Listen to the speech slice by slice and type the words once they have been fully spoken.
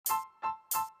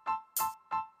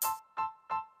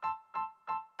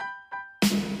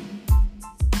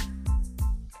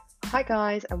Hi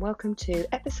guys, and welcome to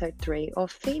episode 3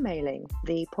 of Femaling,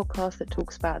 the podcast that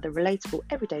talks about the relatable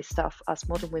everyday stuff us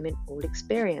modern women all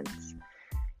experience.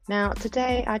 Now,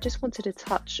 today I just wanted to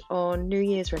touch on New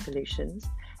Year's resolutions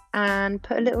and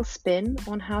put a little spin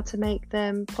on how to make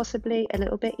them possibly a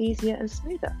little bit easier and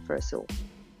smoother for us all.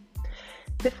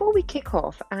 Before we kick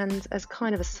off, and as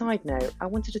kind of a side note, I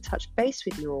wanted to touch base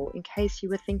with you all in case you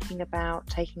were thinking about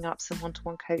taking up some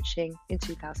one-to-one coaching in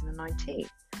 2019.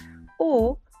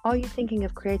 Or are you thinking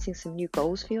of creating some new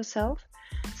goals for yourself?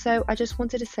 So I just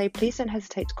wanted to say, please don't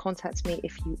hesitate to contact me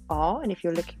if you are, and if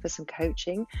you're looking for some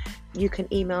coaching, you can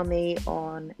email me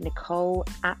on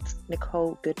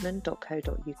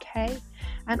nicole@nicolegoodman.co.uk.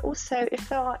 And also, if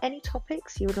there are any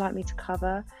topics you would like me to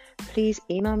cover, please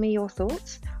email me your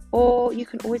thoughts, or you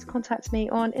can always contact me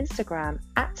on Instagram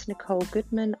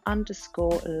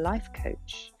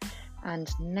 @nicolegoodman_life-coach. And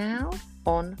now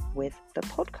on with the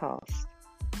podcast.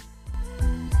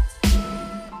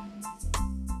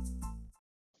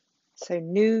 So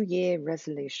New Year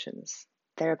resolutions,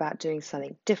 they're about doing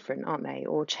something different, aren't they?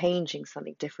 Or changing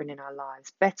something different in our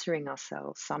lives, bettering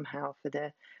ourselves somehow for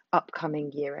the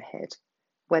upcoming year ahead.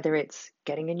 Whether it's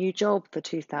getting a new job for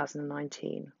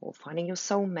 2019, or finding your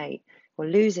soulmate, or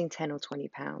losing 10 or 20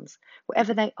 pounds,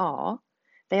 whatever they are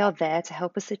there to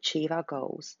help us achieve our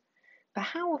goals. But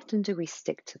how often do we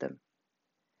stick to them?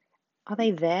 Are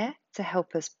they there to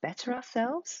help us better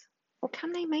ourselves, or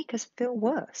can they make us feel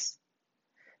worse?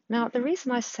 Now, the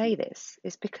reason I say this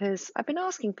is because I've been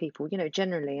asking people,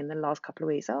 generally in the last couple of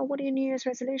weeks, what are your New Year's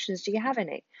resolutions? Do you have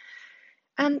any?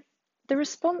 And the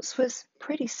response was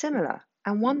pretty similar,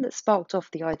 and one that sparked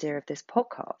off the idea of this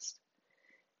podcast.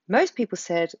 Most people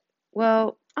said,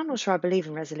 well, I'm not sure I believe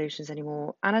in resolutions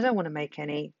anymore, and I don't want to make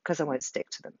any because I won't stick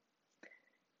to them.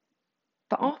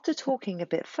 But after talking a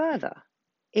bit further,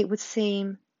 it would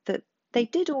seem that they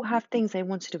did all have things they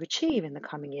wanted to achieve in the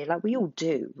coming year, like we all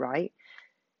do, right?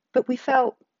 But we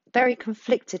felt very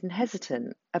conflicted and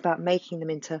hesitant about making them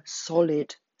into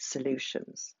solid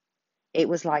solutions. It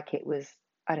was like it was,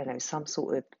 some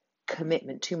sort of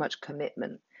commitment, too much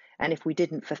commitment. And if we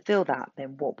didn't fulfill that,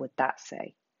 then what would that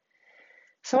say?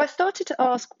 So I started to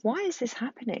ask, why is this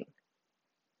happening?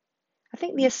 I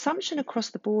think the assumption across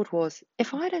the board was,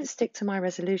 if I don't stick to my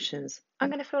resolutions, I'm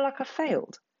going to feel like I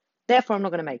failed. Therefore, I'm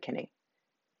not going to make any.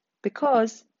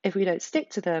 Because if we don't stick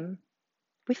to them,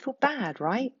 we feel bad,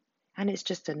 right? And it's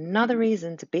just another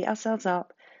reason to beat ourselves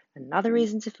up, another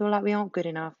reason to feel like we aren't good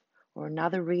enough, or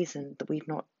another reason that we've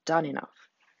not done enough.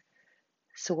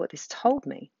 So what this told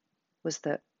me was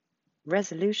that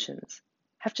resolutions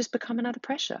have just become another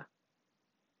pressure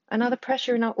in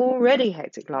our already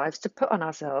hectic lives to put on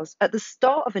ourselves at the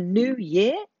start of a new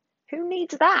year. Who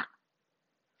needs that?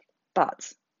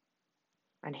 But,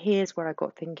 and here's where I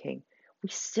got thinking, we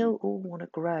still all want to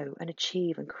grow and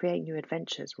achieve and create new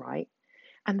adventures, right?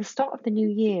 And the start of the new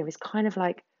year is kind of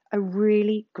like a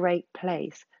really great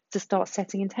place to start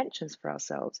setting intentions for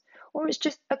ourselves. Or it's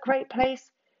just a great place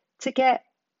to get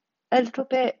a little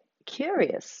bit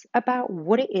curious about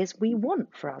what it is we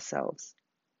want for ourselves.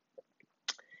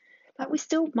 Like we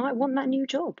still might want that new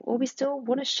job, or we still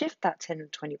want to shift that 10 or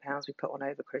 20 pounds we put on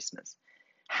over Christmas.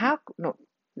 No,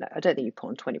 I don't think you put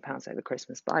on 20 pounds over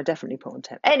Christmas, but I definitely put on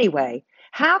 10. Anyway,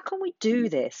 how can we do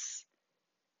this?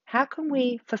 How can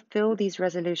we fulfill these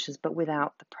resolutions but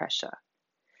without the pressure?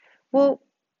 Well,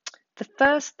 the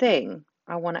first thing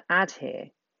I want to add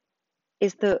here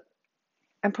is that,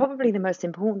 and probably the most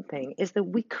important thing, is that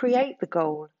we create the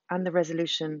goal and the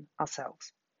resolution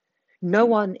ourselves. No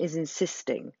one is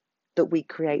insisting that we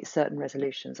create certain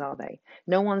resolutions, are they?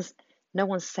 No one's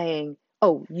saying,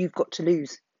 oh, you've got to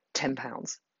lose 10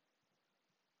 pounds.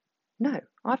 No,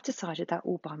 I've decided that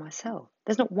all by myself.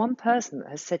 There's not one person that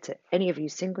has said to any of you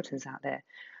singletons out there,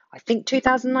 I think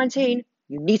 2019,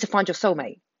 you need to find your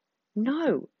soulmate.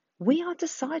 No, we are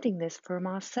deciding this from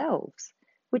ourselves,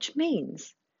 which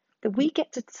means that we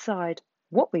get to decide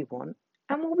what we want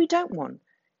and what we don't want.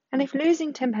 And if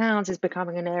losing 10 pounds is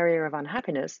becoming an area of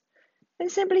unhappiness, then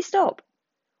simply stop.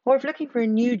 Or if looking for a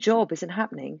new job isn't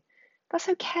happening, that's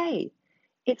okay.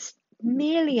 It's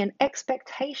merely an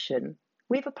expectation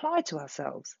we've applied to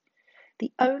ourselves.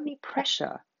 The only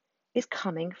pressure is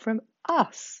coming from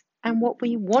us and what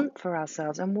we want for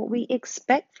ourselves and what we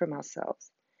expect from ourselves.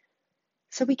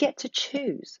 So we get to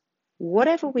choose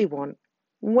whatever we want,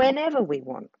 whenever we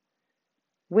want,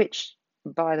 which,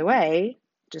 by the way,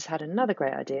 just had another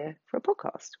great idea for a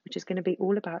podcast, which is going to be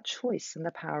all about choice and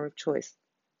the power of choice.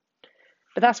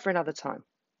 But that's for another time.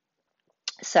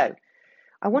 So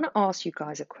I want to ask you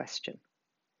guys a question.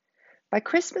 By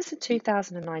Christmas in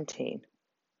 2019,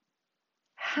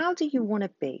 how do you want to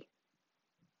be?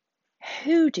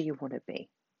 Who do you want to be?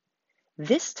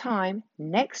 This time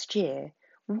next year,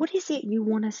 what is it you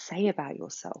want to say about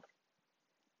yourself?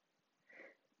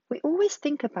 We always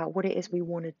think about what it is we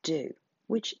want to do,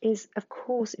 which is, of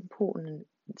course, important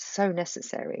and so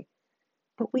necessary,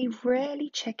 but we rarely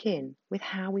check in with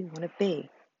how we want to be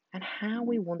and how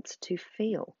we want to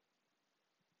feel.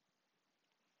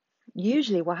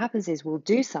 Usually, what happens is we'll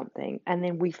do something and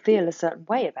then we feel a certain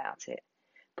way about it.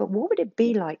 But what would it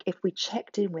be like if we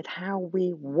checked in with how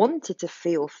we wanted to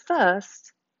feel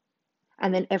first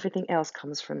and then everything else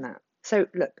comes from that? So,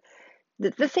 look,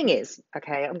 the thing is,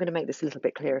 okay, I'm going to make this a little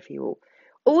bit clearer for you all.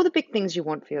 All the big things you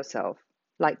want for yourself,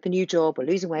 like the new job or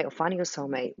losing weight or finding your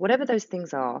soulmate, whatever those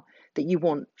things are that you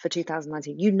want for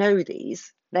 2019, you know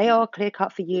these. They are clear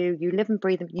cut for you. You live and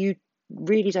breathe them. You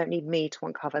really don't need me to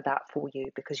uncover that for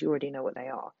you because you already know what they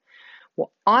are. What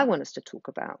I want us to talk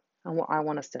about and what I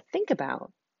want us to think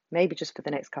about, maybe just for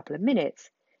the next couple of minutes,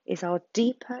 is our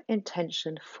deeper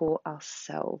intention for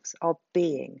ourselves, our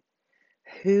being,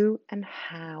 who and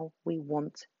how we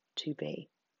want to be.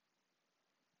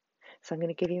 So I'm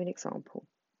going to give you an example.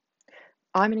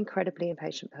 I'm an incredibly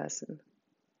impatient person.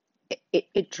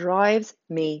 It drives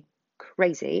me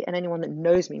crazy, and anyone that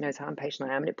knows me knows how impatient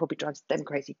I am, and it probably drives them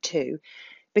crazy too,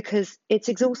 because it's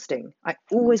exhausting. I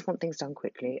always want things done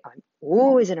quickly. I'm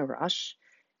always in a rush,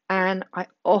 and I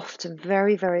often,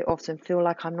 very, very often, feel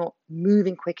like I'm not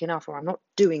moving quick enough or I'm not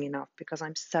doing enough because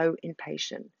I'm so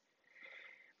impatient.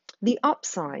 The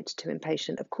upside to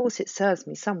impatient, of course, it serves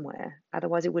me somewhere,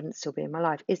 otherwise it wouldn't still be in my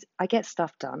life, is I get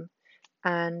stuff done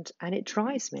and it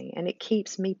drives me and it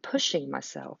keeps me pushing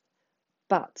myself.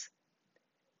 But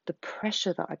the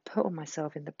pressure that I put on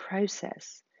myself in the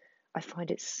process, I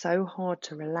find it so hard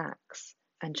to relax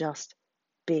and just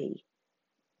be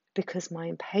because my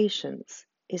impatience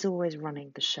is always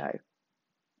running the show.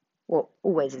 Well,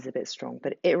 always is a bit strong,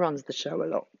 but it runs the show a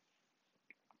lot.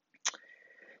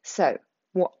 So,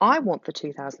 what I want for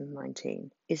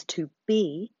 2019 is to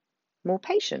be more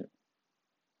patient.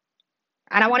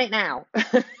 And I want it now.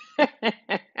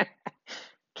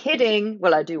 Kidding.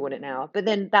 Well, I do want it now, but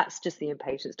then that's just the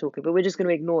impatience talking, but we're just going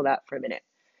to ignore that for a minute.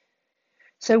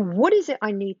 So, what is it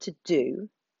I need to do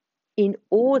in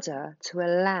order to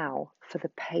allow for the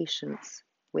patience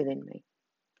within me?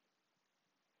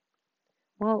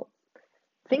 Well,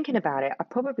 thinking about it, I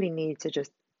probably need to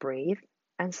just breathe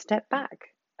and step back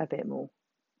a bit more,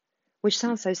 which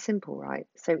sounds so simple, right?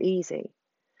 So easy.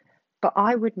 But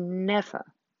I would never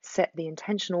set the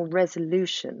intentional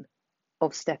resolution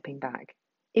of stepping back.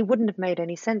 It wouldn't have made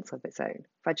any sense of its own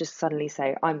if I just suddenly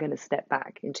say, I'm going to step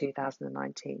back in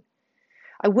 2019.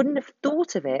 I wouldn't have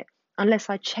thought of it unless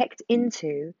I checked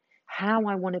into how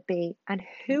I want to be and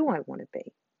who I want to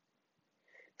be.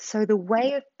 So the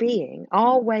way of being,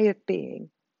 our way of being,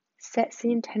 sets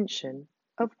the intention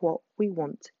of what we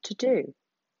want to do.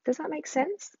 Does that make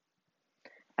sense?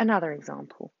 Another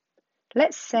example.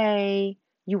 Let's say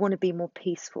you want to be more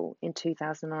peaceful in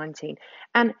 2019.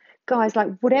 And guys,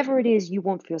 like whatever it is you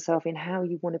want for yourself in how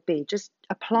you want to be, just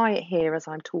apply it here as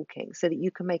I'm talking so that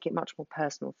you can make it much more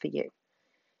personal for you.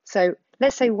 So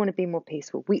let's say we want to be more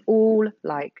peaceful. We all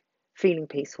like feeling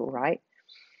peaceful, right?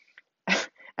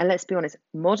 And let's be honest,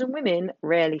 modern women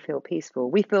rarely feel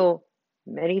peaceful. We feel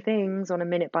many things on a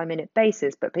minute by minute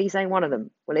basis, but peace ain't one of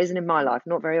them. Well, it isn't in my life,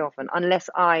 not very often, unless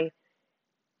I'm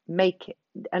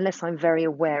very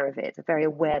aware of it, very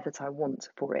aware that I want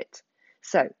for it.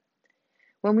 So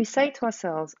when we say to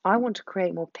ourselves, I want to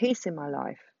create more peace in my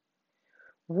life,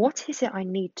 what is it I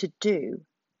need to do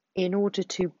in order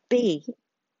to be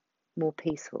more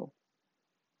peaceful?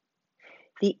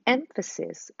 The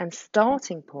emphasis and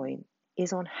starting point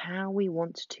is on how we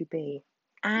want to be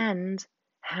and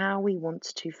how we want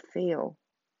to feel,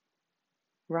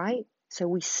 right? So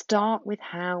we start with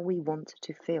how we want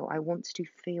to feel. I want to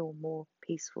feel more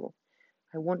peaceful.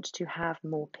 I want to have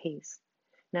more peace.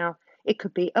 Now, it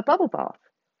could be a bubble bath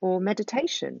or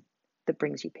meditation that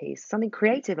brings you peace, something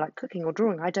creative like cooking or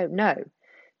drawing, I don't know.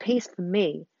 Peace for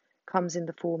me comes in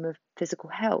the form of physical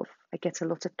health. I get a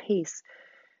lot of peace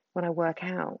when I work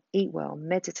out, eat well,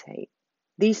 meditate.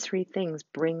 These three things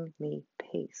bring me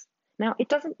peace. Now, it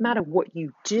doesn't matter what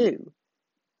you do.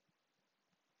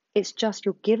 It's just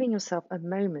you're giving yourself a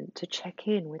moment to check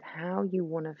in with how you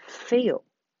want to feel.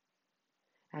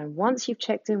 And once you've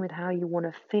checked in with how you want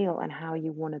to feel and how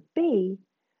you want to be,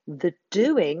 the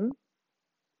doing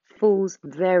falls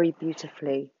very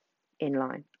beautifully in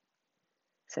line.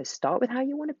 So start with how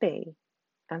you want to be.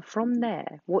 And from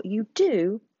there, what you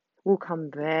do will come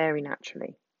very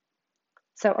naturally.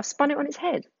 So I've spun it on its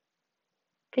head.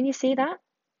 Can you see that?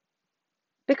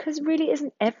 Because really,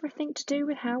 isn't everything to do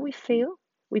with how we feel?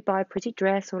 We buy a pretty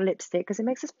dress or lipstick because it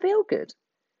makes us feel good.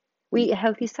 We eat a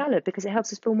healthy salad because it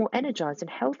helps us feel more energized and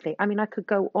healthy. I mean, I could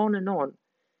go on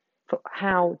for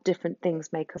how different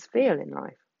things make us feel in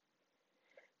life.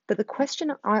 But the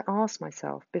question I ask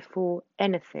myself before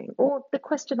anything, or the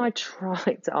question I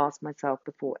try to ask myself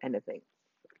before anything,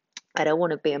 I don't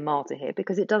want to be a martyr here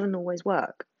because it doesn't always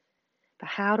work. But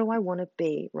how do I want to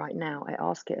be right now? I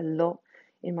ask it a lot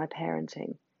in my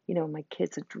parenting. My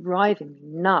kids are driving me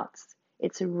nuts.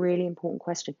 It's a really important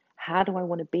question. How do I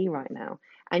want to be right now?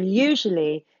 And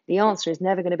usually the answer is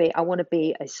never going to be, I want to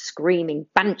be a screaming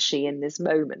banshee in this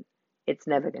moment. It's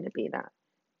never going to be that.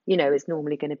 It's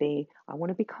normally going to be, I want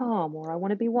to be calm, or I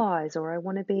want to be wise, or I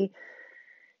want to be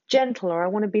gentle, or I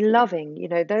want to be loving.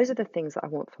 Those are the things that I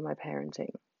want for my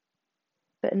parenting.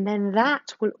 And then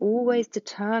that will always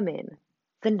determine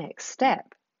the next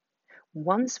step.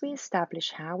 Once we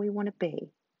establish how we want to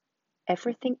be,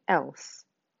 everything else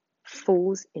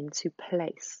falls into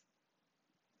place.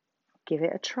 Give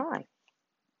it a try.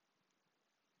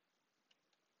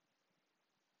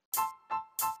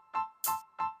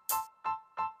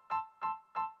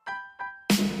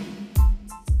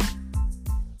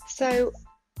 So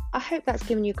I hope that's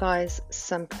given you guys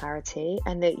some clarity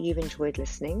and that you've enjoyed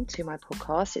listening to my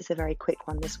podcast. It's a very quick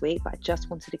one this week, but I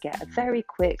just wanted to get a very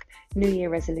quick New Year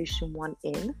resolution one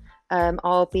in.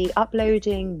 I'll be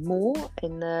uploading more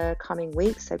in the coming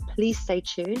weeks, so please stay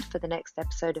tuned for the next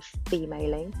episode of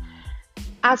Femaling.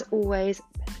 As always,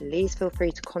 please feel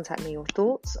free to contact me your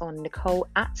thoughts on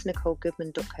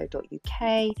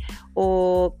nicole@nicolegoodman.co.uk,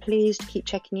 or please keep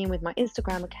checking in with my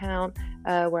Instagram account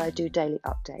where I do daily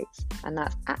updates, and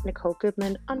that's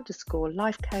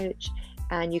 @NicoleGoodman_life-coach,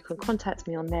 and you can contact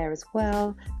me on there as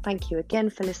well. Thank you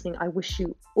again for listening. I wish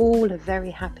you all a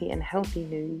very happy and healthy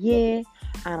new year,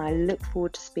 and I look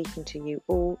forward to speaking to you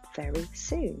all very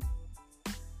soon.